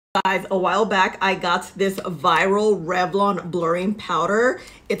Guys, a while back I got this viral Revlon blurring powder.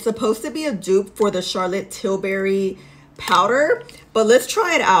 It's supposed to be a dupe for the Charlotte Tilbury powder, but let's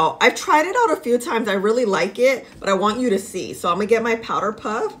try it out. I've tried it out a few times. I really like it, but I want you to see. So I'm gonna get my powder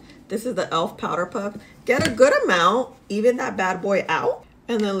puff. This is the e.l.f. powder puff. Get a good amount, even that bad boy out.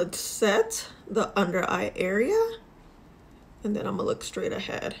 And then let's set the under eye area. And then I'm gonna look straight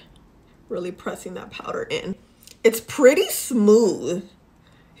ahead, really pressing that powder in. It's pretty smooth.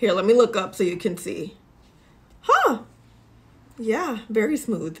 Here, let me look up so you can see. Huh. Yeah, very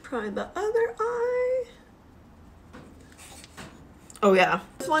smooth. Try the other eye. Oh yeah.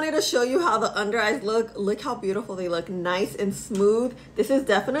 Just wanted to show you how the under eyes look. Look how beautiful they look. Nice and smooth. This is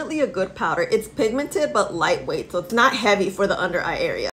definitely a good powder. It's pigmented but lightweight, so it's not heavy for the under eye area.